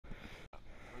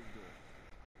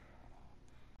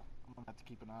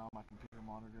keep an eye on my computer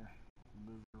monitor,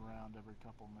 move it around every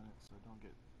couple minutes so I don't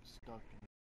get stuck and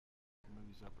it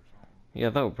moves up or something.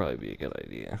 Yeah, that would probably be a good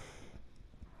idea.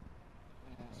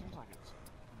 And it seems like it's,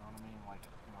 you know what I mean, like,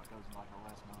 you know, it goes in like a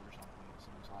rest mode or something, it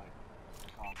seems like.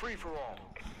 Free for all.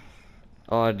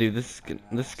 Oh, dude, this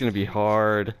is gonna be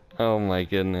hard. Oh my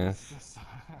goodness.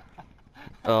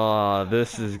 Oh,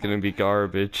 this is gonna be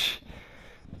garbage.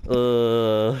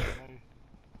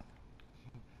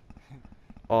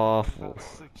 Awful.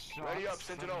 Ready up,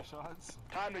 Sentinel.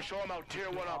 Time to show them how Tier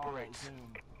 1 operates.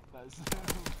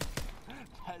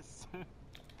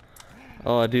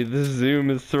 Oh, dude, this zoom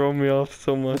is throwing me off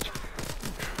so much.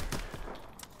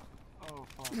 Oh,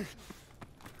 fuck. Once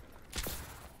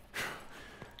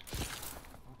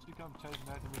you come chasing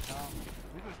after me, Tom,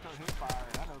 you're gonna start hip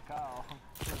firing. I know Kyle.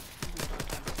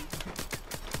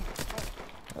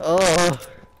 Oh.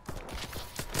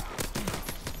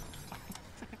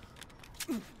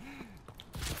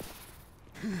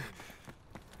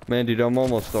 Man, dude, I'm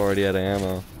almost already out of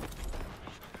ammo.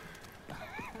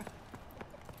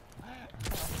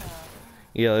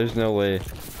 Yeah, there's no way.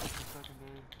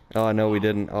 Oh, no, we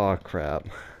didn't. Oh, crap.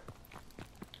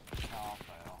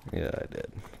 Yeah, I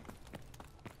did.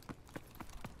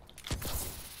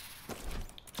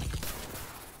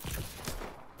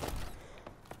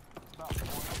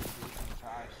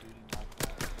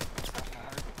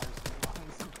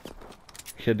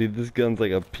 Yeah, dude, this gun's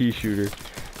like a pea shooter.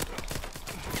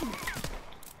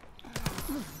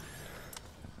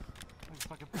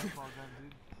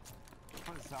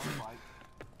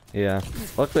 Yeah,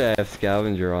 luckily I have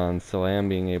scavenger on, so I am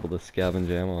being able to scavenge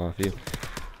ammo off you.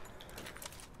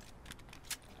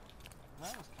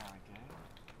 That was kind of gay.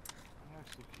 You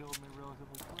actually killed me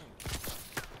relatively quick.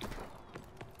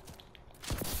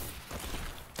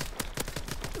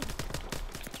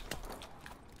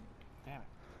 Damn it.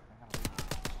 I gotta leave.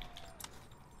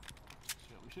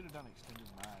 Shit, we should have done extended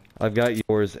mag. I've got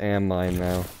yours and mine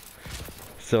now,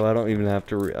 so I don't even have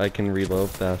to I can reload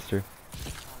faster.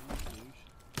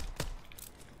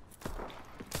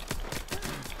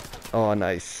 Oh,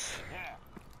 nice. Yeah.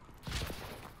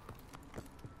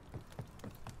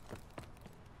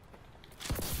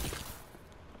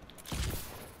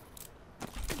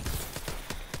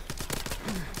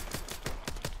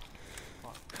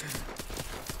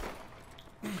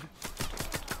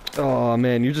 Oh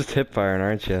man, you're just hip firing,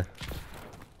 aren't you?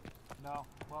 No,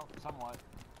 well, somewhat.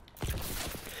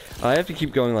 I have to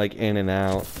keep going like in and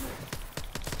out.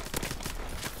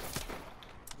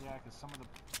 Yeah, because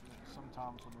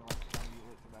sometimes when you're like trying to get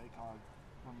hit for the ACOG,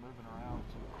 we're moving around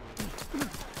too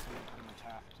quick. So you pretty much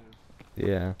have to.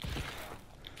 Yeah.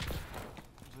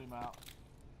 Zoom out.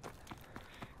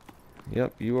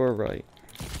 Yep, you are right.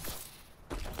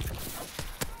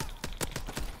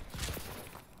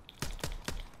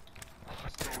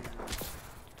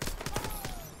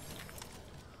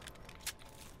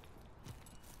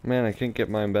 Man, I can't get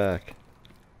mine back.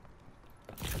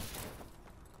 Of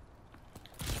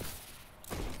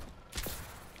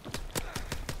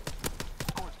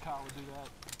course Kyle would do that.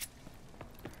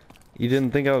 You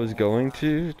didn't think I was going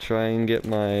to try and get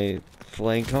my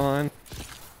flank on?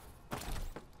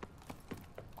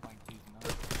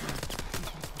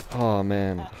 Oh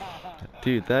man.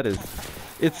 Dude, that is...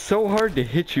 It's so hard to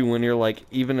hit you when you're like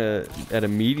even at a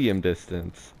medium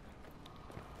distance.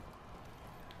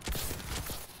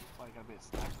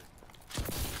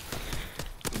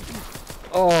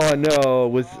 Oh no,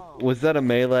 was that a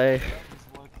melee?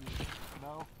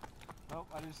 No. Nope,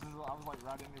 I was like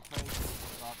right in your face.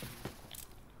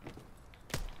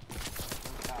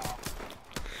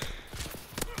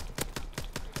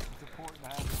 It's important to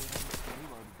have it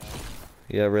reloaded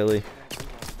though. Yeah, really.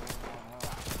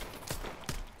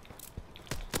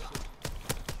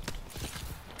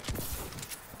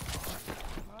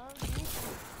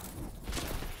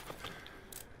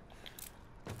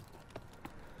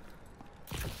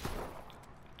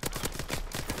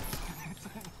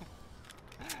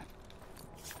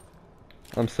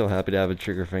 I'm so happy to have a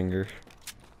trigger finger.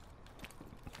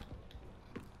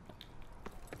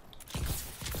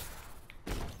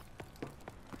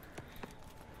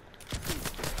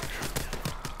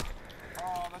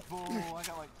 Oh, that's bull. I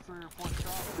got like 3 or 4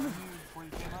 shots on you before you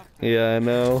came up. Yeah, I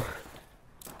know.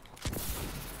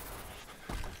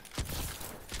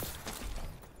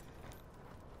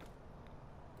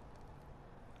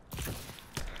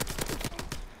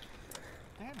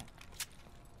 Damn it.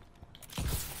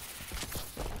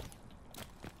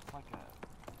 It's like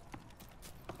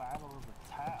a battle of the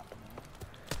tap, man.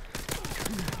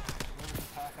 Whoever can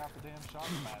pack out the damn shot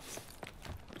mats.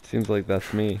 Seems like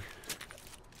that's me.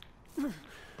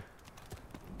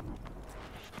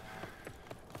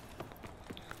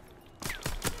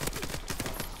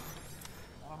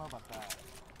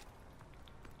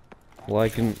 Well,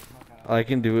 I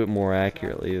can do it more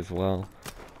accurately as well.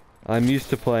 I'm used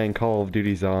to playing Call of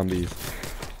Duty Zombies.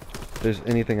 If there's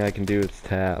anything I can do, it's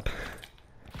tap.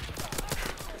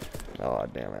 Oh,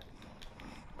 damn it.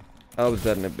 I was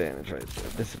at an advantage right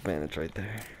there. Disadvantage right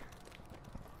there.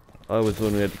 I was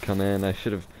when we had to come in. I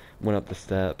should have went up the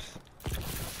steps.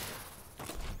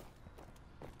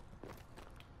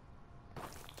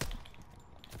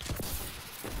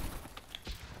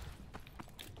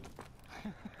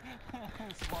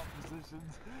 Swap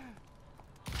positions.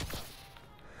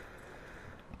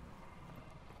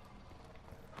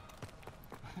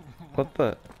 What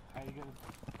the? How you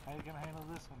gonna handle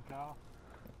this one, Kyle?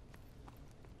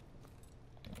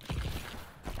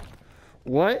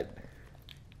 What?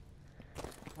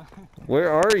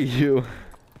 Where are you?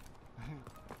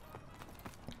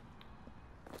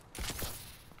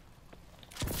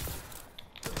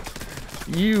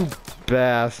 You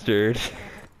bastard.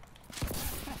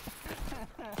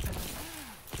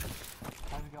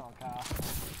 How's it going, Kyle?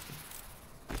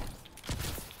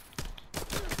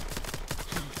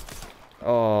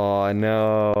 Oh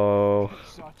no.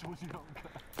 Shot you with your own gun.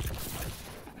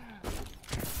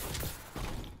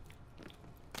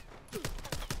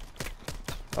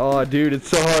 Oh dude, it's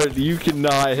so hard. You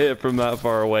cannot hit from that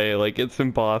far away. Like, it's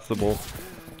impossible.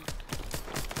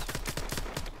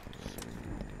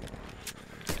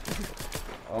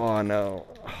 Oh no.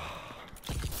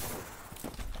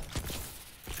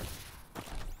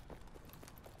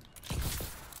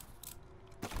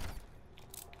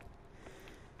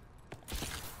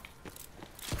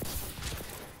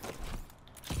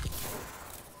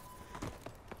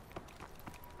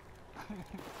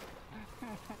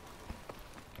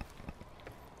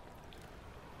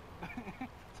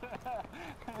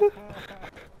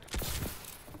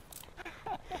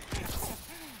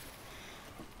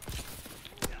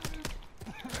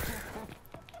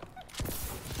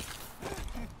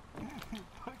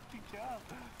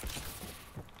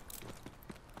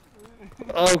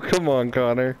 Oh, come on,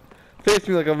 Connor. Face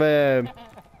me like a man.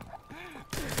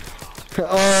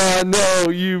 Oh no,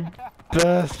 you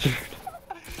bastard.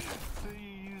 So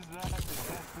you use that to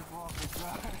catch people off the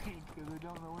grind because they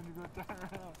don't know when you're gonna turn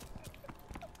around.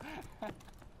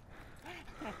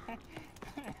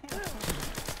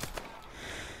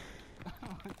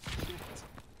 Oh shit.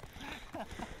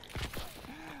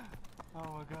 Oh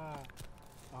my god.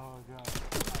 Oh my god.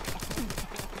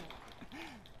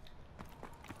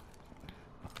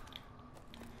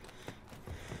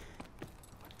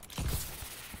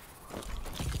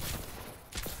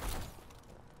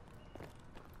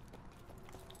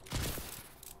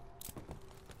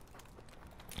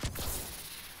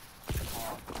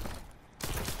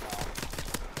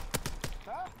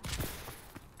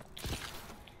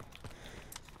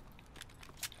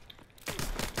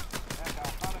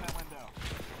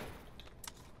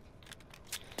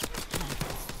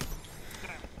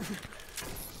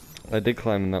 I did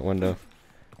climb in that window.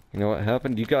 You know what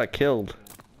happened? You got killed.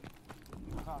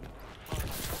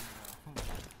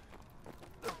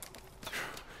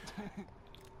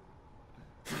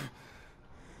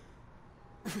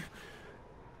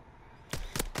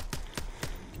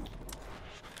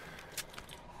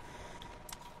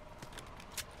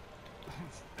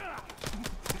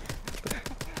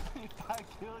 If I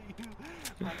kill you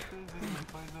like this, it's gonna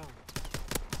find out.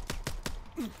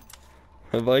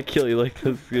 If I kill you like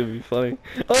this, it's gonna be funny.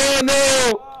 Oh no!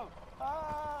 Oh!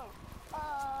 Oh!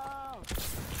 Oh!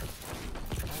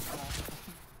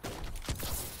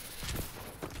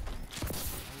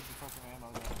 Where's the fucking ammo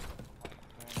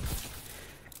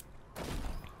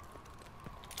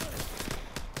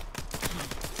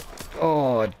though?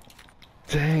 Oh,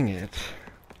 dang it.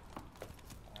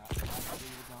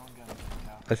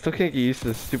 I still can't get used to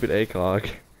this stupid ACOG.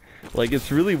 Like,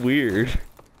 it's really weird. Shit.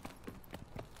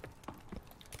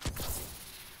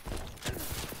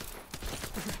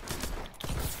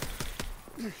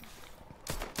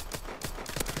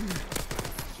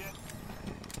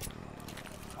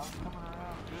 I was coming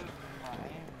around good and my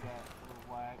aim got a little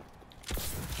whacked.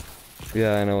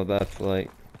 Yeah, I know what that's like.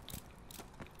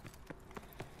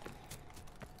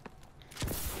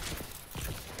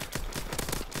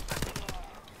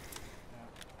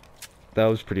 That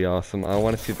was pretty awesome. I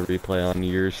want to see the replay on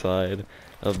your side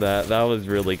of that. That was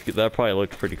really, that probably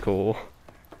looked pretty cool.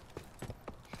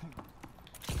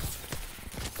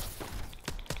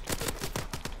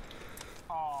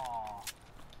 Aw.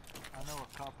 I know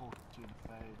a couple hit you in the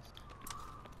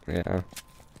face. Yeah.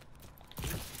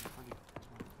 This is pretty.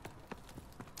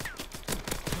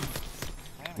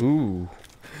 Ooh.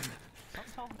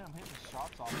 Something tells me I'm hitting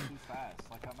shots off too fast.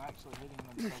 Like I'm actually hitting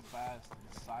them so fast and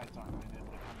the sides aren't being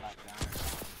able to come back down.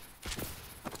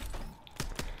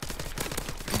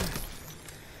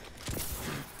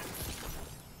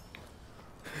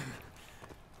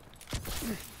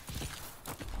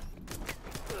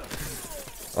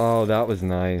 Oh, that was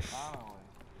nice. Finally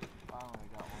I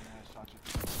got one that shot you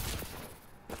through the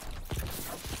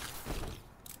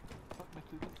Put me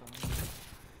through the phone.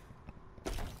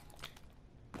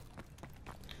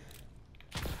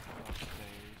 Upstairs.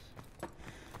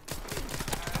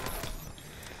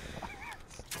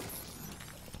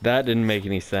 That didn't make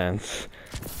any sense.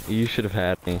 You should have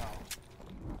had me.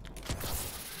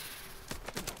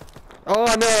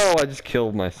 Oh no! I just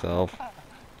killed myself. Throw out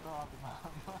the bomb.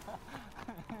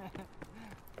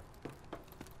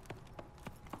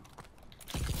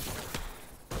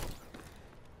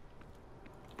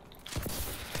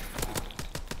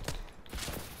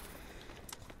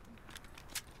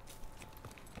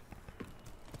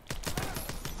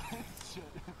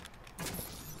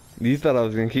 You thought I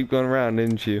was gonna keep going around,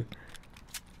 didn't you?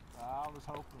 I was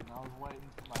hoping. I was waiting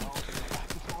for my health to go back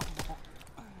to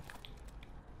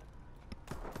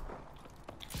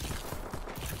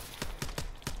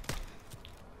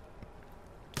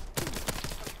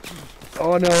normal.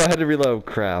 Oh no, I had to reload.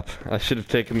 Crap. I should have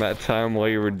taken that time while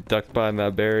you were ducked behind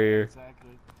that barrier. Exactly.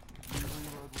 You reload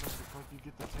whenever the fuck you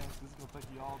get the chance. This is gonna take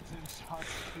you all 10 shots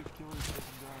to kill yourself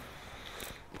and done.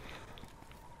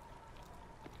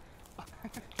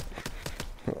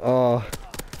 Oh,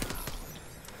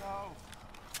 No!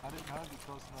 I didn't hug you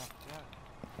close enough yet.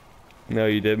 no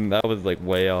you didn't. That was like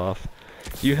way off.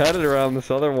 You had it around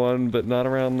this other one, but not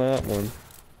around that one.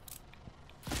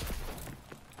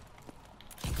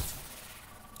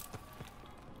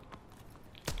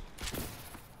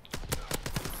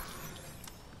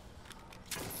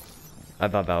 I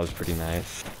thought that was pretty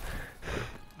nice.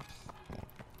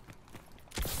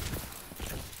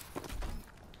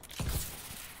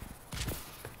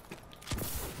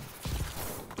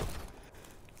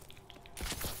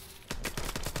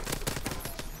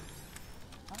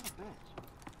 Son of a bitch.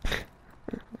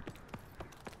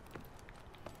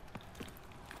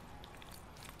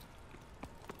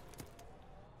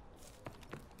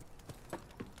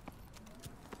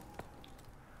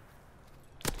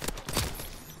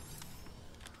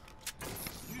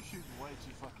 You're shooting way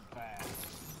too fucking fast.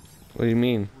 What do you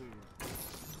mean? Weird.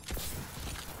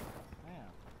 Damn.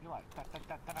 You're like, ta ta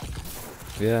ta ta ta.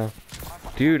 Yeah.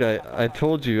 Dude, I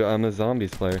told you I'm a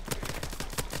zombies player.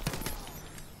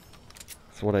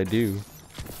 That's what I do.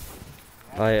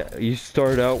 You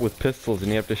start out with pistols and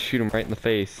you have to shoot them right in the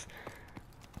face.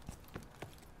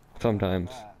 Sometimes.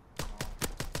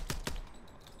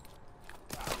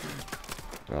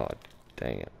 Oh,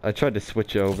 dang it. I tried to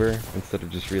switch over instead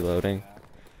of just reloading.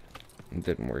 It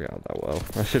didn't work out that well.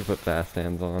 I should have put fast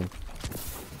hands on.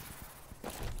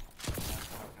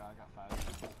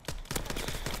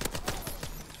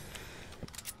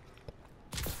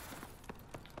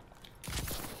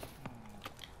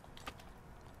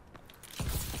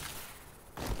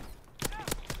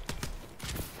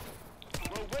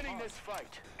 We're winning this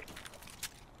fight.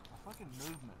 My fucking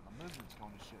movement. My movement's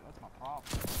going to shit. That's my problem.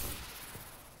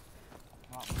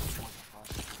 Not moving like a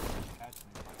fucking catch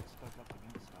me like stuck up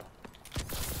against stuff.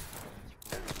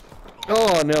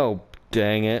 Oh no!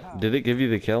 Dang it. Did it give you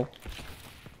the kill?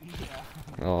 Yeah.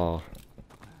 Oh.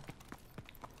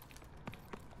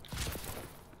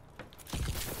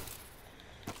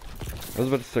 I was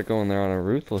about to start going there on a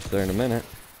ruthless there in a minute.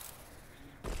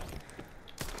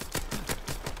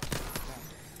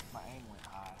 My aim went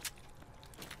high.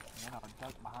 And then I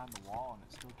ducked behind the wall and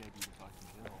it still gave you the fucking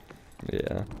kill.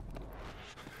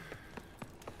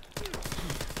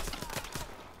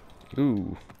 Yeah.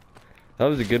 Ooh. That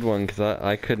was a good one because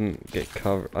I couldn't get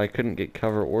cover. I couldn't get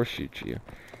cover or shoot you.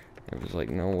 It was like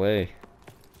no way.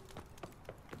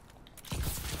 Shit,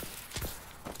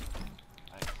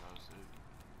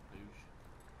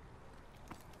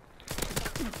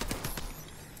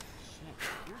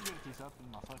 you're good at these up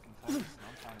in my fucking face and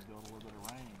I'm trying to build a little bit of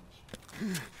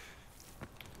range.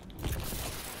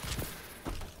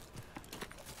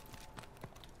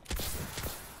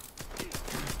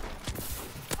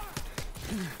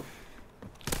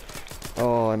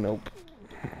 Oh nope.